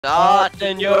Not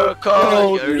in your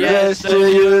coat, yes, so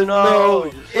you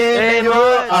know. In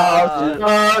your out,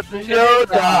 not in your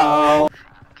down.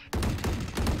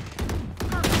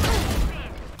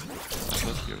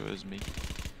 It was me.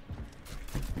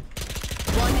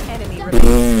 One enemy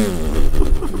remaining.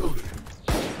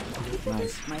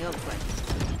 Nice. My ult friend.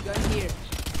 Gun here.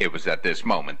 It was at this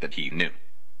moment that he knew.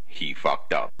 He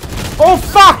fucked up. Oh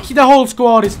fuck! The whole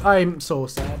squad is... I'm so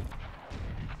sad.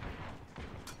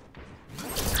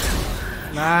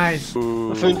 Nice.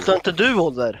 Varför inte inte du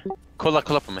håll där? Kolla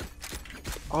på mig.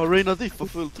 Ja, Reina diff var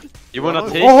fullt. You wanna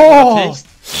taste? Oh! You wanna taste?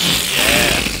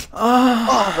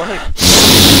 Ah, vad högt.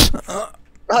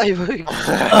 Aj, vad högt.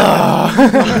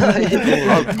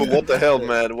 What the hell,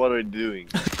 man? What are you doing?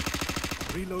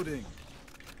 Reloading.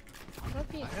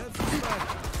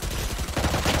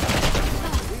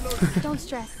 Don't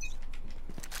stress.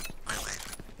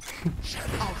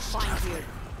 I'll find you.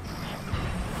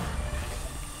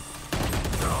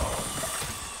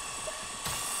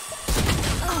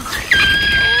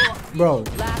 Bro.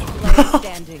 Last player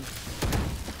standing.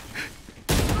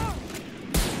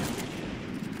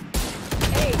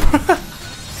 Hey.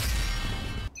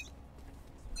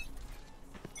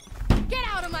 Get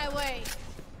out of my way.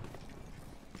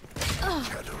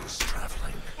 Shadows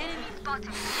traveling. Enemy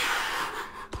spotted.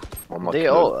 Det är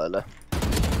jag eller?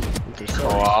 Inte så.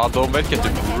 Ja, de verkar typ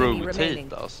Enemy remaining.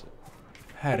 rotate alltså.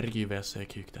 Herregud vad jag ser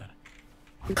kuk där.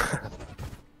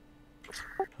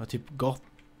 Jag har typ gått.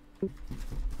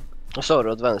 Vad sa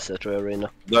du åt vänster tror jag, Reina?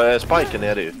 Det är spiken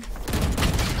nere ju.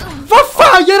 Vad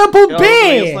fan gör han på B?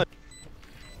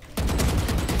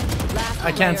 Last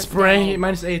I can't player spray. standing.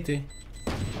 Minus 80.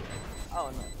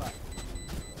 Oh no, fuck.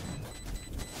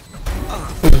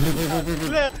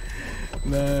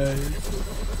 Nej.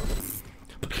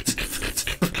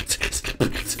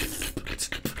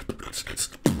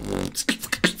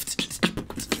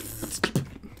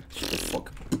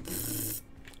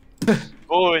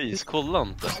 Boys, kolla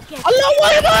inte. Alla,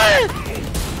 vad är det?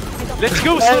 Let's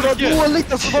go, Det var Snorke!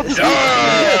 dåligt alltså, varför skriker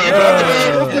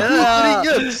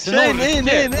du?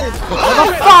 Nej.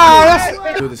 Vad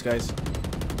fan? Do this guys.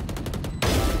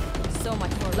 So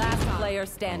much for last player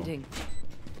standing.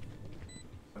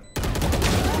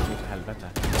 Helvete.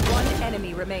 One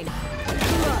enemy remaining.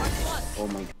 Oh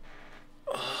my.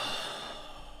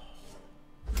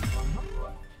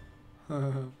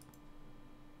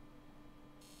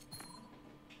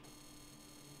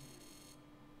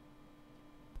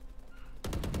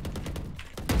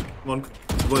 One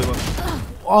boy,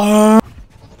 one.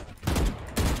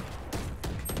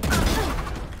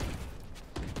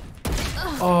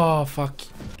 Oh fuck.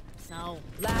 No.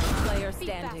 Last player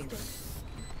standing.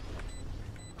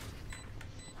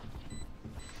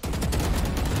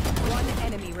 One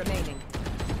enemy remaining.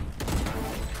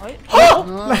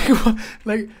 Like what?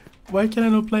 Like why can I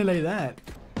not play like that?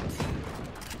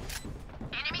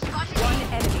 One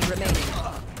enemy remaining.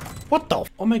 What the?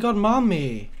 Oh my god,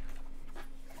 mommy.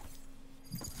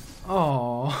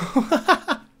 Oh.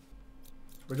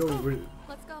 We're going.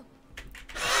 Let's go.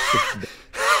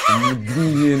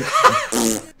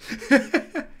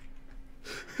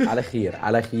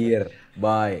 على خير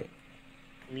باي.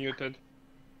 Muted.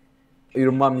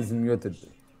 Your mom is muted.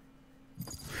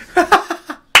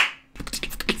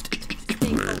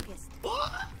 Stay focused.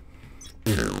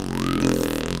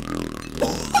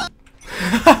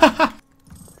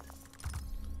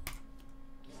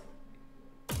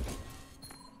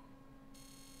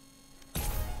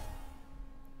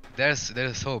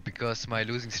 There's hope because my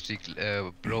losing streak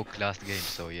broke last game,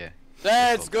 so yeah.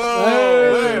 Let's go!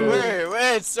 Hey.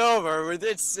 Wait, it's over.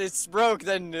 It's broke,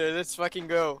 then let's fucking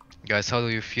go. Guys, how do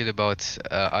you feel about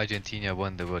Argentina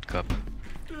won the World Cup?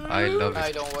 I love I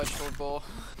it. don't watch football.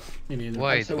 Me neither.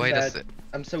 Why? Why does it?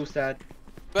 I'm so sad.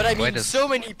 But I Why mean, does- so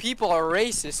many people are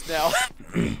racist now.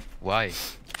 Why?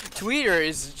 Twitter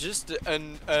is just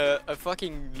a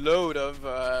fucking load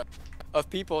of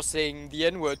people saying the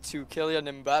N-word to Kylian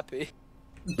Mbappe.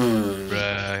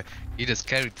 Bruh, he just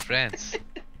carried France.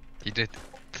 He did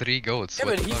 3 goals. Yeah,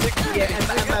 What but the he's fuck?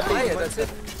 Mbappe, that's it.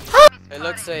 It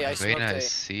looks I Reina is smoked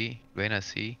C. Reina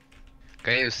C.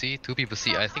 Can you see? 2 people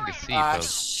C. I think it's C, Ah bro.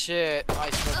 shit, I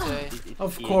smoked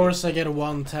Of course I get a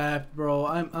one tap, bro.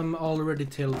 I'm already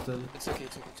tilted. It's okay,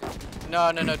 it's okay, it's okay.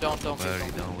 No, don't Don't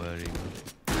worry, don't worry.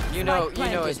 You know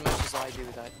planted. as much as I do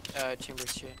that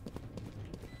Chambers shit.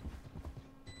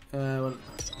 Well,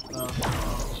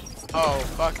 Oh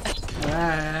fuck.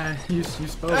 you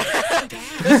spoke.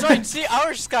 That's fine. See,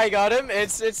 our Sky got him.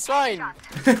 It's fine.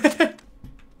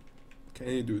 Can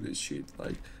you do this shit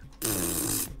like?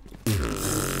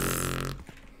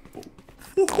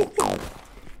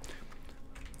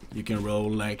 You can roll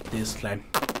like this, like...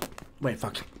 Wait,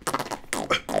 fuck.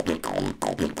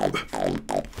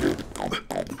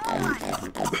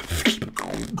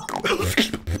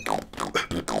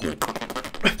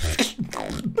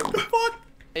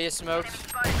 Hey, you smoked.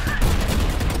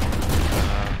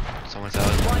 Someone's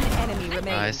out. One enemy remaining.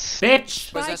 Nice.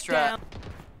 Bitch! Where's that Spike down. strap?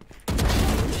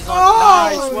 She's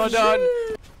on. Nice, well done.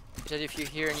 Said if you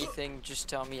hear anything, just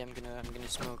tell me. I'm gonna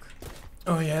smoke.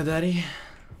 Oh yeah, daddy.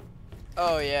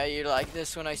 Oh yeah, you like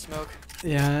this when I smoke?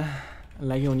 Yeah, I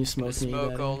like it when you smoke me,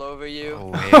 Smoke daddy. all over you.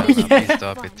 Oh yeah, please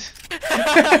stop it.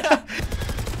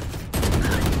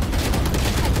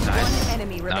 One Nice.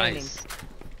 enemy remaining. Nice.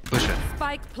 Push it.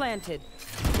 Spike planted.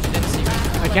 Didn't see me.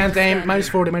 I can't aim. Minus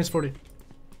 40, minus 40.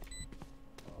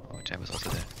 Oh, Jam was also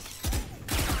there.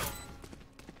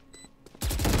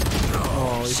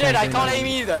 Oh, you Shit, I aim can't that. aim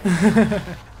either.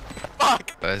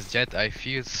 Fuck. But Jet, I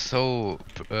feel so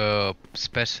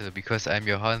special because I'm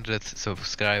your 100th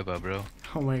subscriber, bro.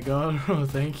 Oh my god, oh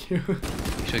thank you.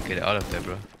 You should get out of there,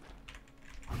 bro.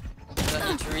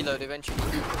 I need to reload eventually.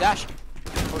 Dash.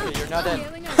 Okay, you're not dead.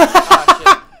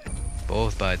 Ah,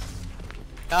 Both, but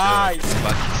shit. Nice.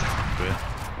 bro.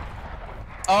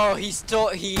 Oh, he saved the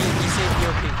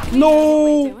OP.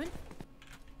 No!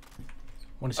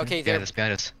 What is Okay, it? there.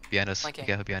 Behind us, behind us, Okay. be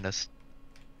careful behind us.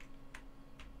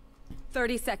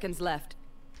 30 seconds left.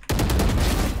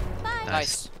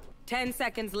 Nice. 10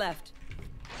 seconds left.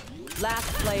 Last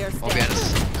player Oh, behind standing.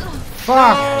 us.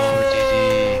 Fuck!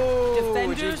 Oh,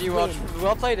 Defenders GG, win.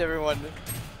 well played, everyone.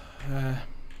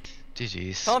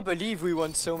 GG's. Can't believe we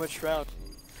won so much round.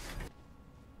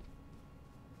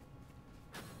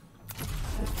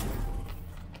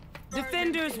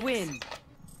 Defenders win.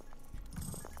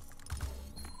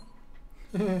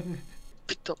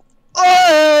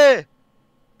 Oj!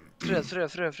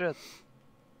 Fred.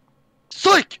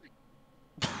 Psyk!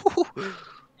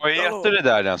 Vad heter det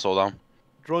där ens Adam?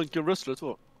 Drunken Wrestler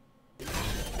 2.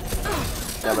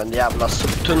 Ja men jävla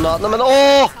soptunna. Nej men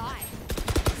åh!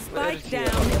 Spike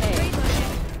down A.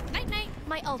 Night night.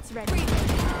 My ult's ready.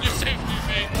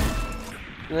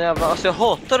 Den jävla, alltså jag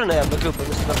hatar den här jävla gubben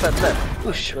med sina fällor.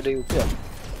 Usch vad det är gjort. Jag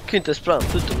kan ju inte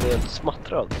spranta utan bli helt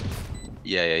smattrad.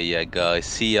 Yeah guys.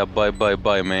 See ya, bye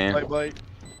man. Bye bye.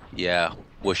 Yeah,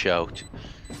 wash out.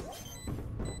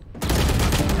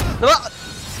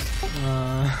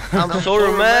 I'm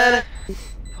sorry man.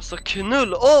 Alltså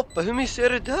knullapa, hur missar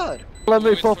jag det där? Lämna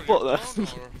mig pappa.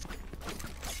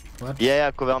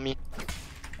 Yeah, cover me.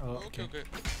 Okay.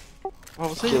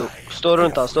 Vad säger du? Stå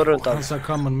runt han. Han sa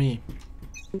come on me.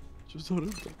 Står du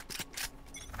inte?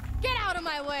 Get out of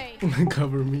my way.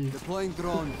 Cover me.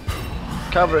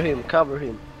 Cover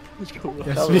him.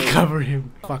 Yes, we cover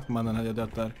him. Fuck mannen, hade jag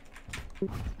dött där.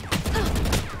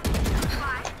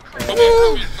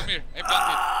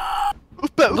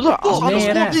 Uppe! Vadå? Alltså, han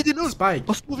Nere. står vid din ult! Spike.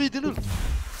 Han står vid din ult!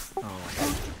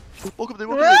 Bakom dig,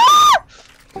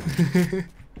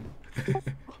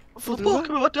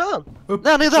 Bakom mig, vart är han?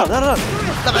 Nej, han är där!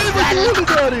 Nej, vad tog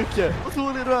ni där, Jocke? Vad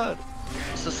tog ni där?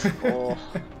 Åh.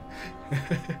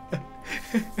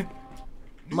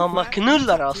 Mamma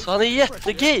knullar alltså, han är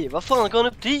jättegay. Vad fan går han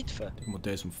upp dit för? Det kommer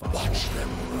dö som fan.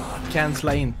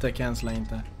 Cancella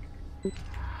inte.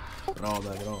 Bra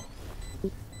där, bra.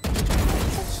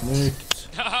 Snyggt.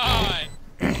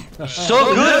 So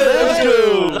good! Let's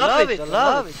go! Love it!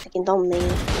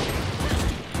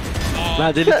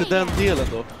 Nej, det är lite den delen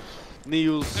då.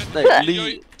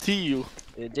 Tio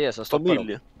Det är det som stoppar dem.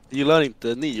 familj gillar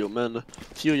inte Nio, men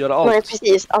Tio gör allt. Nej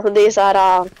precis, alltså det är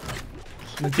såhär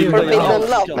forbidden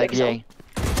love liksom.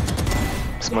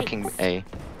 Smoking A.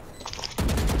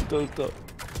 Ulta.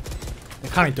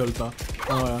 Jag kan inte ulta.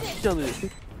 Ja. Kan du?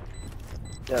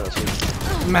 Jävla snyggt.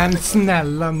 Men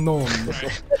snälla någon.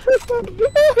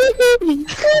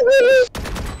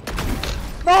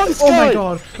 Oh my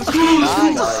god.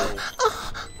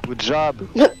 Good job.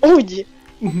 Men oj!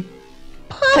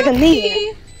 Tagga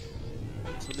ner!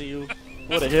 Så Nio.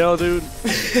 What the hell, dude?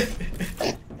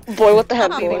 Boy, what the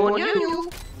hell?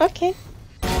 Okej.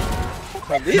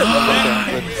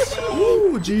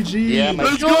 Ooh, GG. Yeah,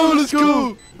 Let's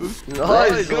go!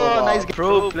 Nice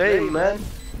pro play, man.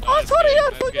 Oh, sorry,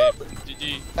 jag forgot!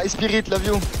 Nice spirit, love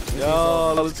you.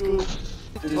 Ja, let's go!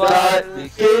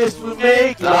 Kiss will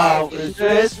make love,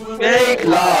 kiss will make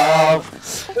love.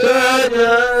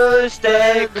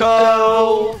 Stay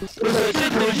cold.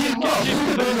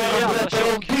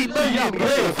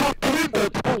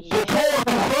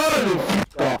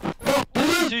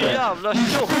 Så jävla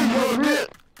tjock.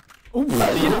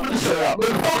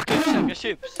 Käka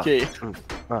chips. Okej.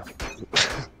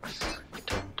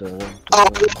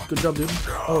 Good job, dude.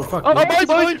 Oh fuck.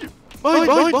 Mine!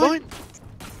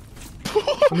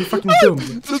 Han är fucking dum.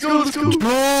 Let's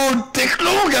go!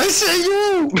 Teknologa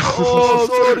säger! Oh,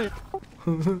 sorry.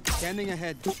 Scanning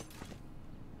ahead.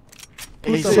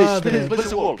 Puta madre.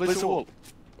 Place a wall, place a wall.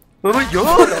 Men vad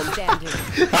gör de? Standing.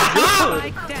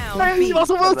 Strike down. Nej, vad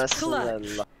som Men helst!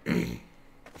 snälla.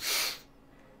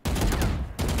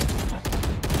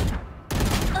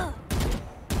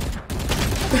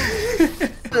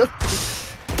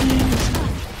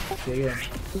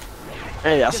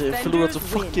 Nej, alltså jag har förlorat så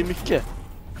fucking mycket.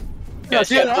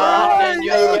 Yes, you're and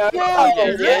you're out,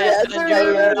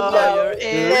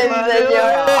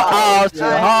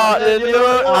 hard and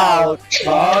you're out.